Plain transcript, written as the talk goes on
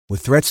With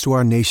threats to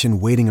our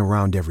nation waiting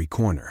around every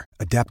corner,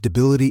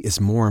 adaptability is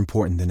more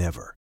important than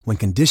ever. When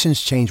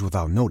conditions change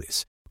without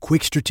notice,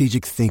 quick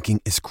strategic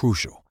thinking is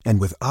crucial.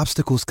 And with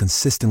obstacles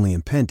consistently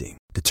impending,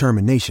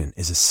 determination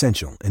is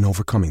essential in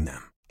overcoming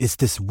them. It's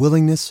this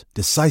willingness,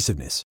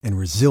 decisiveness, and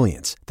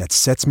resilience that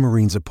sets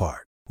Marines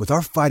apart. With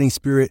our fighting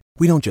spirit,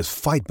 we don't just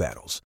fight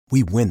battles,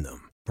 we win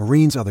them.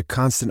 Marines are the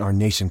constant our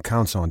nation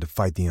counts on to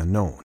fight the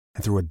unknown.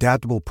 And through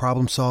adaptable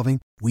problem solving,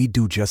 we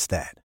do just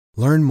that.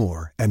 Learn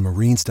more at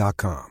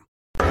marines.com.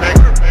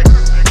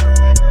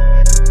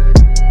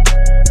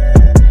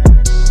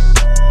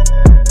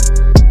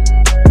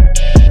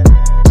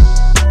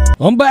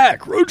 I'm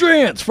back.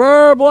 Rudrance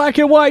for Black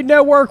and White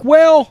Network.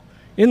 Well,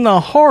 in the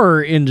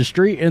horror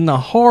industry, in the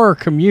horror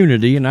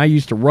community, and I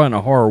used to run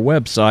a horror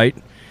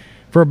website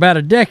for about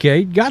a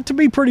decade, got to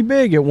be pretty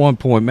big at one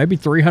point, maybe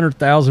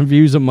 300,000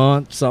 views a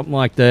month, something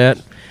like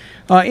that.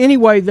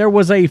 Anyway, there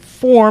was a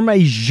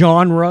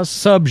genre,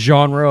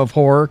 subgenre of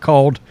horror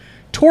called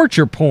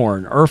torture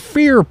porn or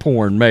fear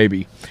porn,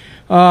 maybe.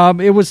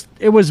 It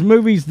was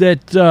movies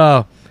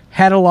that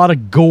had a lot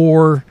of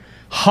gore,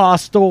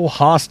 Hostel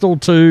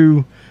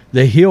 2,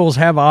 The Hills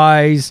Have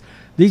Eyes,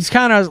 these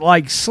kind of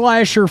like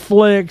slasher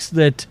flicks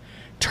that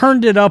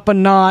turned it up a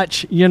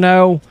notch, you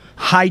know.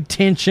 High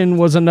Tension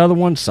was another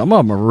one. Some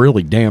of them are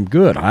really damn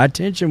good. High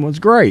Tension was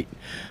great.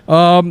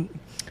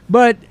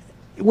 But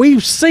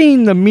we've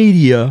seen the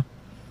media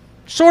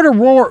sort of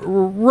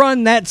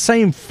run that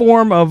same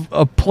form of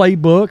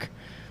playbook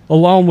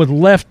along with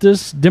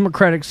leftist,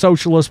 democratic,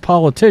 socialist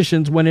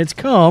politicians when it's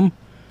come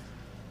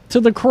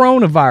to the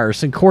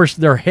coronavirus. And of course,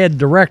 their head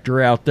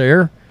director out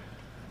there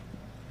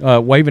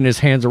waving his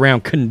hands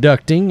around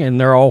conducting, and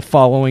they're all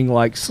following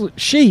like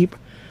sheep,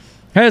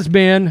 has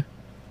been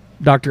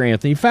Dr.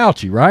 Anthony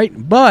Fauci,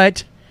 right?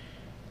 But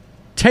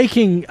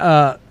taking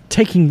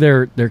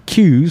their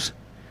cues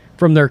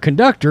from their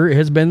conductor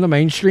has been the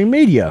mainstream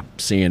media,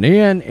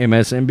 CNN,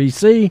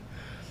 MSNBC,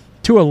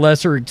 to a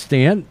lesser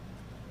extent,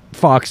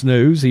 Fox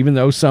News, even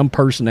though some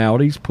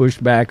personalities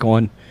pushed back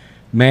on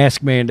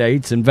mask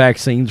mandates and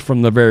vaccines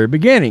from the very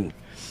beginning,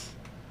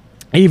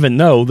 even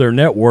though their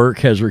network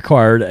has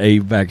required a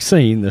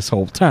vaccine this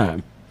whole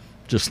time.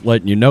 Just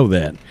letting you know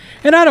that.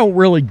 And I don't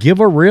really give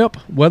a rip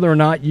whether or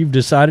not you've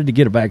decided to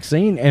get a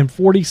vaccine and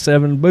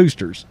 47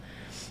 boosters.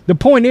 The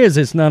point is,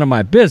 it's none of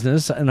my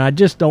business, and I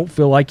just don't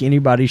feel like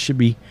anybody should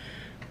be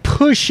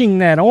pushing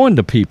that on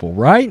to people,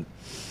 right?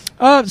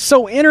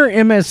 So enter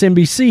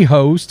MSNBC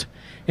host,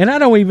 and I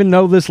don't even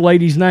know this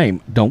lady's name.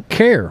 Don't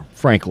care,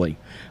 frankly.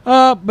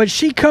 But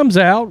she comes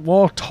out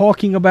while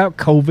talking about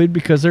COVID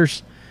because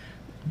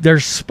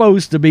there's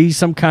supposed to be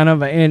some kind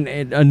of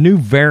a new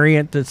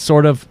variant that's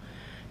sort of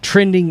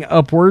trending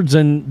upwards,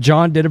 and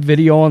John did a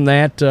video on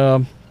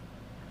that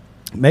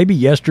maybe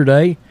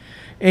yesterday.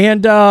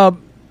 And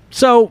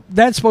so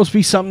that's supposed to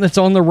be something that's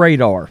on the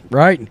radar,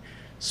 right?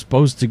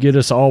 Supposed to get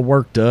us all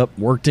worked up,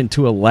 worked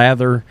into a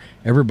lather.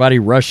 Everybody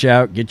rush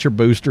out, get your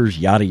boosters,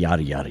 yada,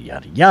 yada, yada,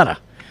 yada, yada.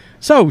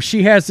 So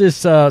she has this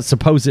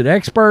supposed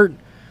expert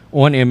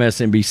on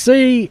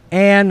MSNBC,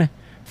 and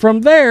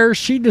from there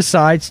she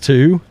decides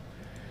to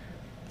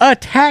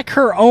attack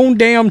her own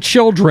damn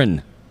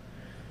children.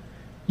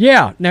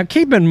 Yeah, now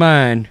keep in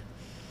mind,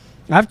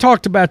 I've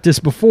talked about this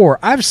before.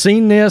 I've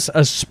seen this,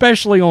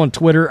 especially on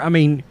Twitter. I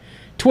mean,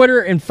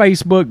 Twitter and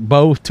Facebook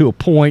both to a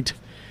point,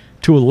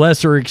 to a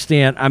lesser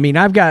extent. I mean,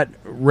 I've got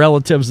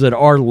relatives that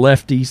are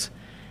lefties,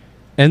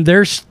 and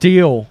they're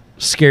still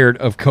scared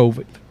of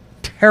COVID,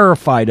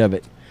 terrified of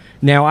it.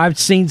 Now, I've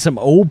seen some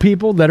old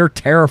people that are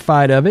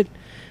terrified of it,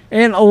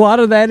 and a lot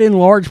of that in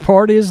large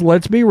part is,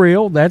 let's be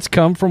real, that's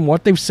come from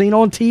what they've seen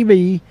on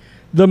TV,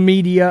 the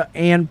media,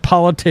 and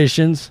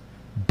politicians,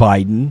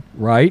 Biden,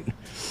 right,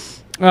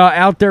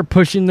 out there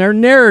pushing their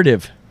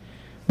narrative.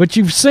 But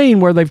you've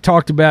seen where they've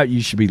talked about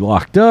you should be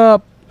locked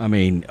up. I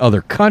mean,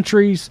 other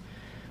countries,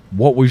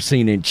 what we've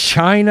seen in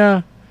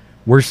China,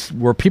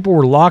 where people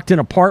were locked in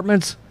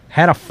apartments,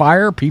 had a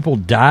fire, people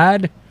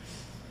died.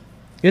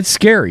 It's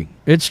scary.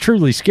 It's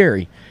truly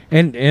scary.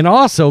 And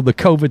also the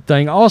COVID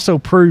thing also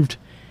proved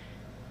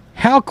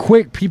how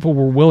quick people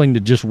were willing to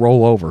just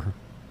roll over.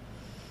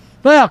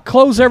 Well,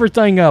 close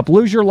everything up,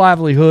 lose your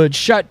livelihood,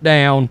 shut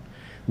down,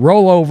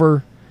 roll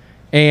over,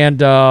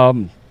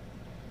 and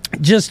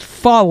just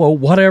follow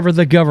whatever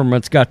the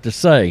government's got to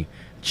say.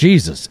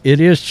 Jesus, it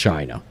is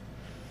China.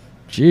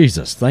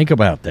 Jesus, think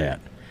about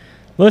that.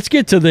 Let's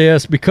get to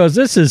this, because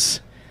this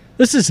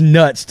is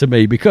nuts to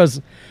me,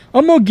 because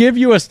I'm going to give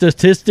you a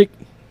statistic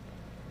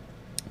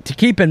to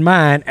keep in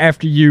mind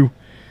after you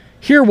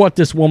hear what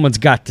this woman's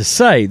got to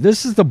say.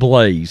 This is the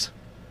Blaze.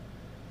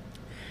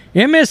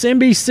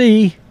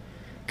 MSNBC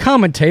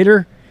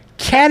commentator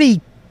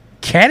Katty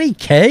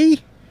K?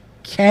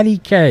 Katty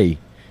K.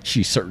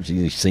 She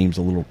certainly seems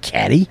a little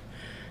catty.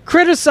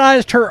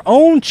 Criticized her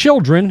own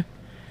children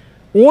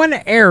on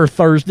air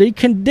Thursday,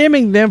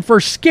 condemning them for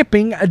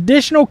skipping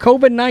additional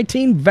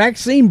COVID-19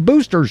 vaccine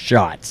booster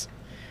shots.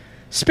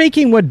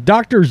 Speaking with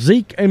Dr.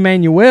 Zeke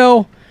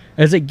Emanuel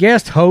as a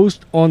guest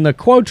host on the,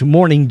 quote,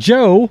 Morning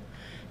Joe,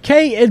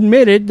 Kay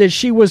admitted that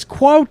she was,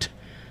 quote,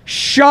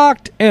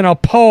 shocked and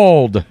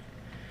appalled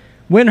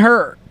when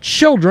her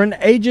children,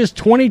 ages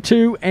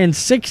 22 and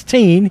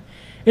 16,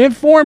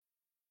 informed.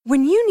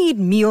 When you need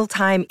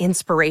mealtime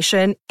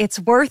inspiration,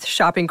 it's worth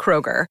shopping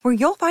Kroger, where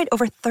you'll find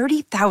over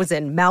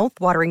 30,000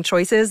 mouth-watering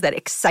choices that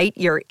excite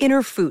your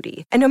inner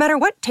foodie. And no matter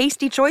what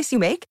tasty choice you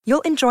make,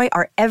 you'll enjoy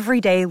our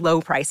everyday low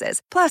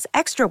prices, plus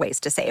extra ways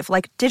to save,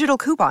 like digital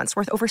coupons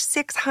worth over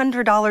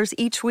 $600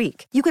 each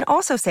week. You can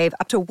also save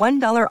up to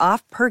 $1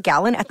 off per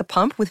gallon at the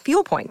pump with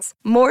fuel points.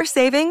 More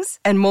savings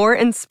and more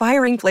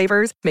inspiring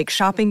flavors make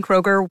shopping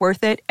Kroger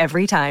worth it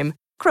every time.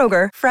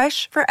 Kroger,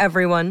 fresh for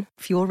everyone.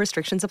 Fuel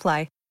restrictions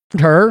apply.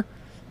 Her,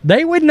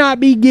 they would not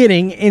be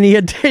getting any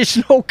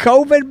additional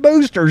COVID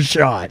booster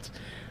shots.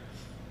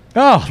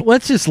 Oh,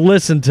 let's just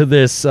listen to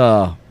this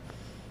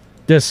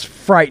this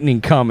frightening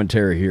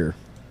commentary here.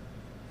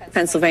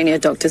 Pennsylvania,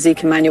 Dr.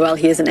 Zeke Emanuel.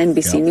 He is an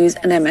NBC News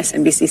and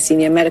MSNBC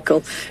senior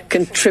medical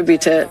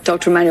contributor.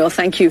 Dr. Emanuel,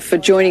 thank you for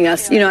joining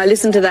us. You know, I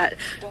listened to that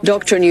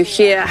doctor and you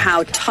hear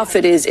how tough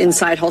it is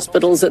inside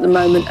hospitals at the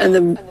moment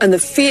and the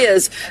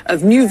fears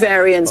of new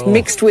variants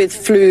mixed with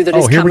flu that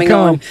is coming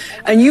on.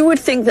 And you would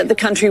think that the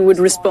country would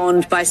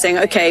respond by saying,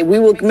 okay, we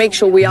will make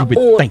sure we are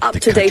all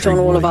up to date on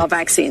all of our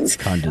vaccines.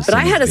 But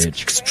I had a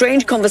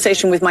strange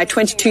conversation with my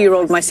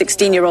 22-year-old, my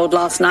 16-year-old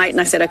last night,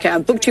 and I said, okay, I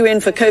booked you in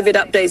for COVID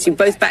updates. You're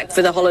both back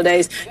for the holidays.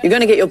 You're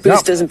going to get your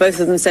boosters, and both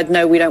of them said,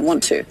 no, we don't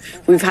want to.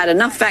 We've had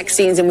enough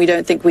vaccines and we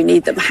don't think we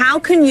need them. How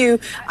can you,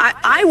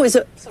 I was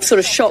sort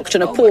of shocked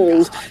and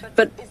appalled,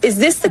 but is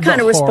this the kind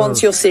of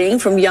response you're seeing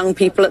from young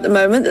people at the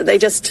moment, that they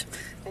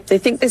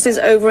think this is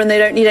over and they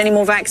don't need any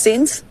more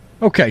vaccines?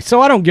 Okay,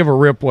 so I don't give a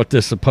rip what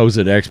this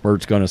supposed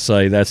expert's going to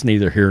say. That's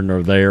neither here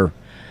nor there.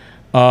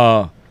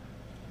 Wow,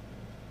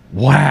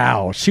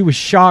 she was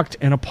shocked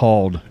and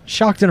appalled.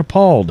 Shocked and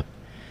appalled.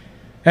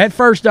 At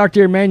first,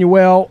 Dr.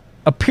 Emanuel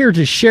appeared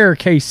to share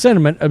Kay's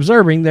sentiment,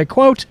 observing that,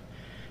 quote,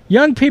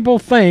 young people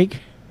think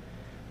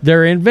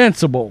they're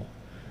invincible.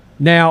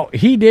 Now,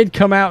 he did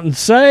come out and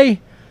say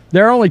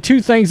there are only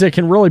two things that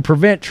can really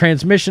prevent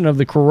transmission of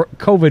the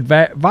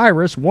COVID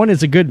virus. One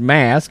is a good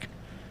mask.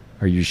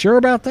 Are you sure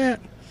about that?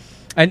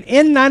 An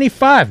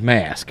N95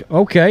 mask.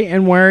 Okay,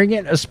 and wearing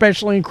it,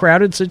 especially in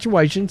crowded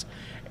situations,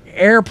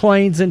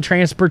 airplanes and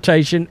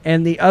transportation,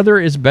 and the other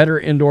is better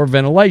indoor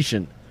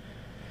ventilation.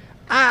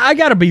 I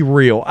got to be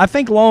real. I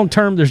think long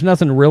term, there's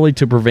nothing really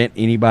to prevent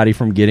anybody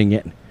from getting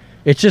it.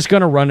 It's just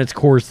going to run its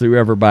course through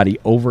everybody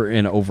over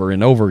and over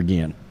and over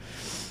again.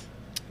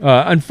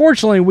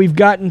 Unfortunately, we've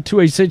gotten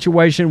to a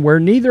situation where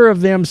neither of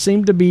them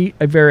seem to be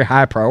a very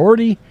high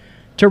priority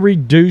to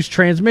reduce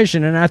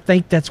transmission, and I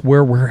think that's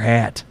where we're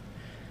at.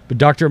 But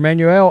Dr.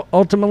 Emanuel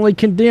ultimately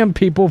condemned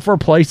people for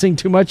placing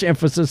too much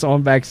emphasis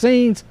on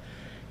vaccines.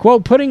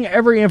 Quote, putting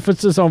every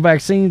emphasis on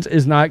vaccines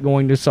is not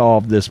going to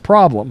solve this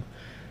problem.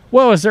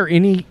 Well, is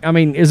it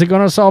going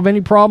to solve any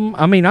problem?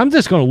 I mean, I'm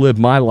just going to live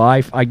my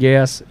life, I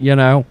guess, you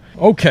know.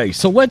 Okay,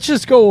 so let's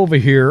just go over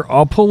here.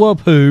 I'll pull up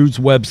WHO's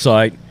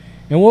website,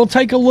 and we'll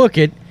take a look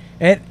at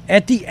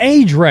the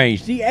age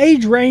range. The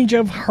age range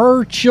of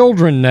her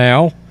children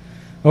now,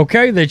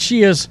 okay, that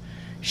she is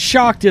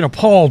shocked and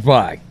appalled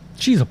by.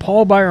 She's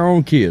appalled by her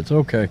own kids.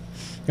 Okay,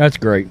 that's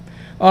great.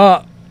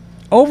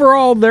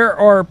 Overall, there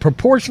are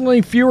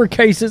proportionally fewer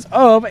cases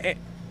of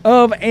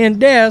and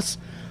deaths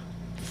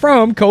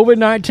from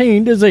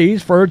COVID-19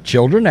 disease for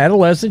children,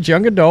 adolescents,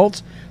 young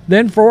adults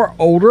than for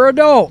older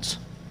adults.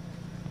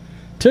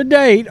 To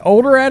date,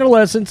 older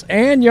adolescents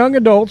and young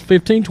adults,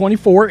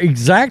 15-24,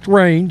 exact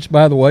range,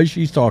 by the way,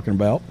 she's talking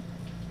about,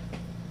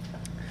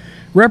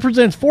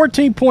 represents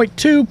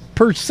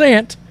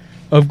 14.2%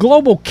 of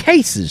global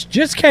cases,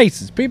 just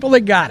cases, people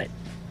that got it.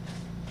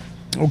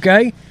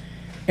 Okay?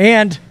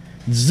 And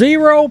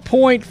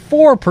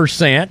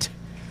 0.4%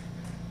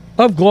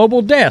 of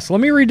global deaths. Let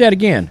me read that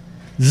again.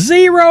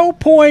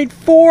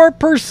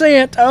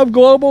 0.4% of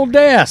global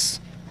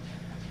deaths.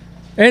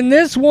 And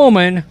this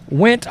woman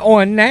went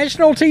on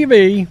national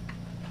TV,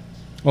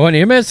 on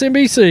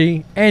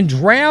MSNBC, and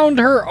drowned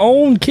her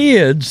own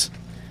kids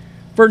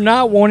for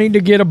not wanting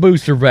to get a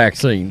booster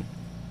vaccine.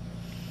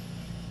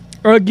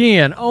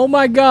 Again, oh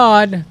my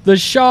God, the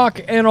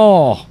shock and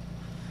awe.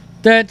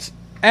 That's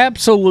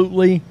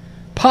absolutely,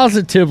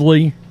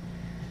 positively.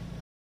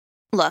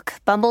 Look,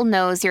 Bumble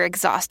knows you're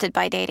exhausted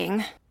by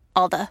dating.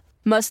 All the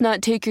must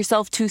not take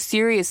yourself too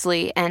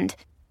seriously, and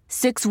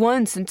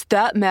 6'1" since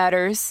that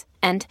matters,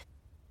 and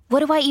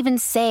what do I even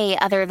say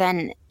other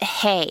than,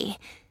 hey?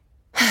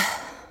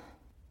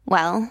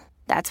 Well,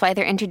 that's why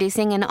they're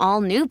introducing an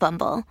all-new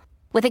Bumble,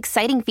 with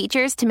exciting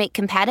features to make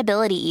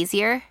compatibility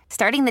easier,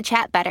 starting the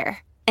chat better,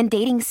 and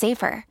dating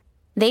safer.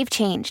 They've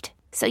changed,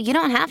 so you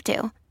don't have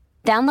to.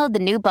 Download the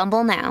new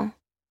Bumble now.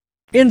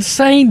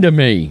 Insane to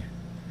me.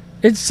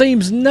 It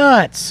seems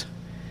nuts.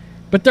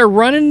 But they're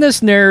running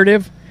this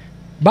narrative.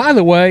 By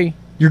the way,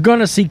 you're going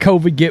to see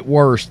COVID get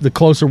worse the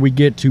closer we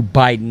get to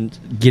Biden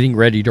getting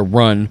ready to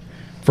run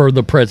for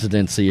the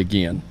presidency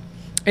again.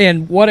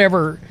 And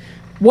whatever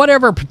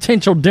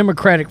potential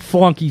Democratic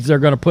flunkies they're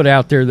going to put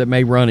out there that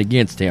may run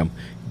against him.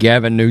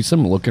 Gavin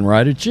Newsom looking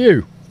right at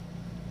you.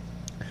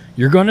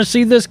 You're going to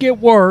see this get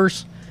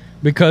worse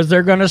because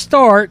they're going to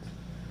start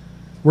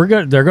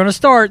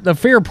the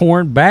fear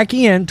porn back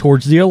in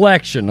towards the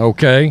election,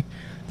 okay?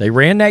 They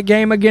ran that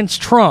game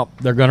against Trump.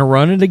 They're going to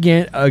run it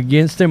again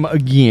against him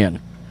again.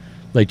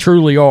 They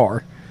truly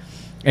are.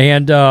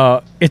 And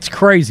it's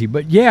crazy.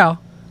 But yeah,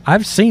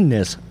 I've seen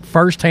this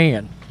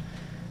firsthand.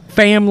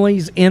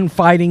 Families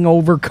infighting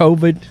over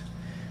COVID.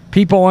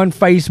 People on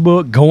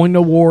Facebook going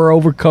to war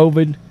over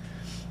COVID.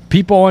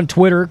 People on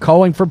Twitter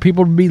calling for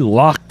people to be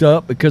locked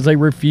up because they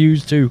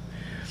refuse to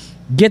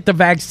get the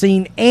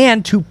vaccine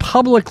and to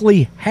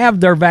publicly have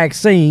their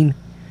vaccine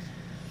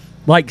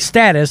like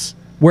status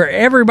where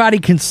everybody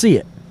can see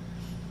it.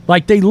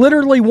 Like they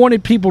literally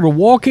wanted people to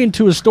walk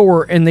into a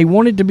store and they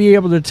wanted to be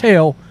able to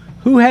tell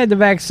who had the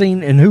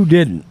vaccine and who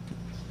didn't.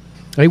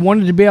 They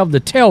wanted to be able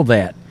to tell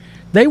that.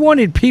 They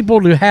wanted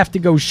people to have to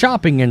go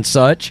shopping and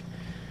such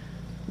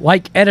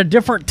like at a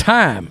different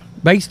time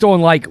based on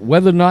like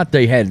whether or not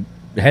they had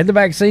the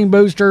vaccine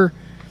booster,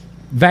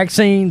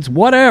 vaccines,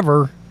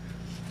 whatever.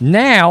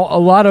 Now, a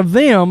lot of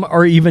them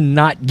are even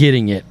not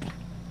getting it.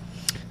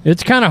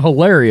 It's kind of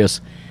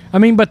hilarious. I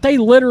mean, but they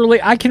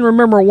literally, I can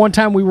remember one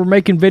time we were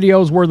making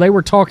videos where they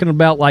were talking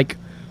about like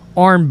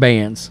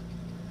armbands.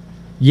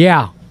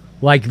 Yeah,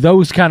 like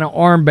those kind of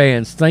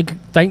armbands.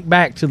 Think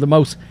back to the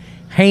most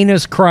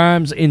heinous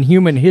crimes in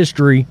human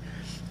history.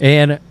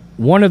 And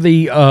one of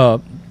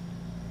the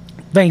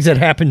things that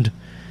happened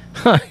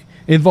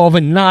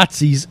involving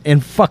Nazis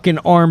and fucking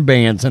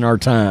armbands in our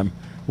time,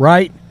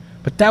 right?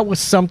 But that was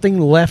something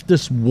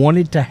leftists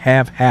wanted to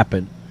have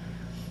happen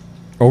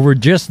over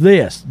just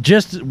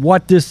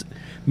what this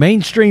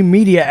mainstream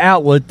media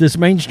outlet, this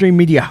mainstream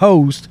media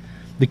host,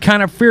 the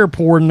kind of fear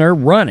porn they're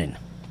running.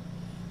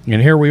 And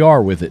here we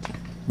are with it,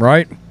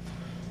 right?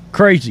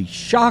 Crazy.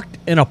 Shocked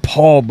and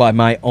appalled by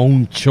my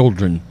own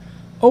children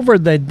over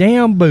the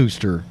damn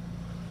booster.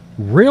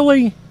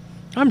 Really?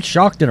 I'm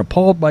shocked and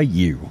appalled by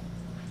you.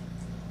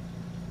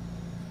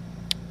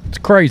 It's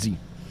crazy.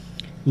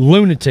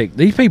 Lunatic.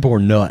 These people are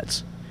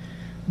nuts.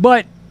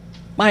 But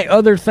my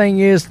other thing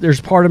is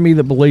there's part of me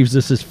that believes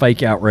this is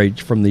fake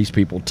outrage from these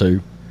people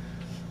too.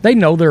 They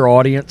know their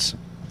audience,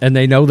 and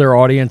they know their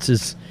audience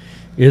is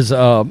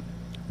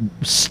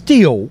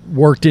still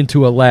worked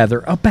into a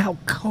lather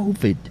about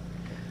COVID.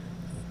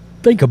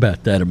 Think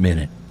about that a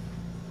minute.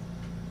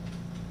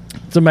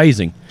 It's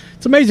amazing.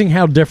 It's amazing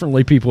how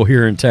differently people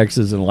here in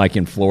Texas and like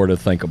in Florida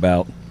think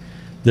about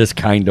this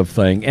kind of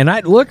thing. And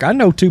I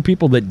know 2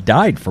 people that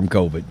died from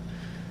COVID,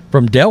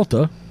 from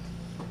Delta.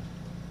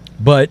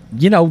 But,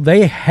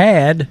 they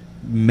had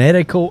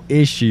medical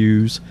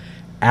issues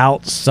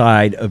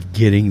outside of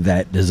getting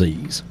that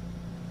disease.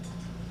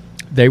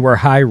 They were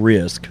high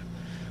risk.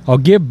 I'll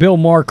give Bill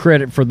Maher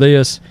credit for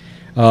this.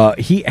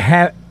 He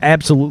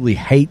absolutely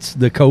hates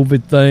the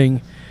COVID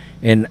thing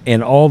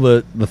and all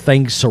the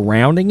things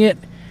surrounding it.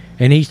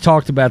 And he's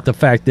talked about the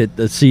fact that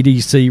the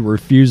CDC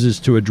refuses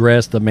to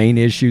address the main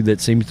issue that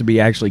seems to be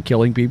actually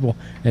killing people,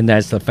 and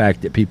that's the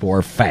fact that people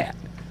are fat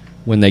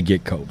when they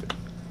get COVID.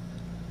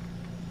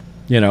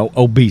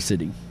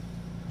 Obesity.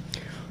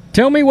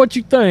 Tell me what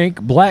you think,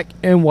 Black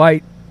and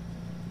White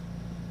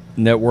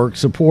Network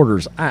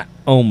supporters. I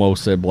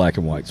almost said Black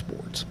and White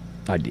Sports.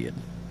 I did.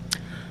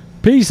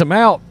 Peace. I'm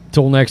out.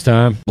 Till next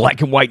time.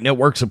 Black and White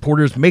Network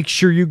supporters, make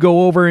sure you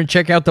go over and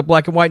check out the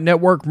Black and White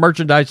Network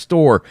merchandise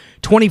store.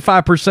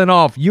 25%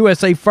 off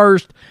USA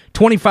First.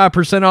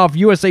 25% off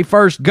USA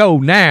First. Go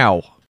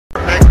now.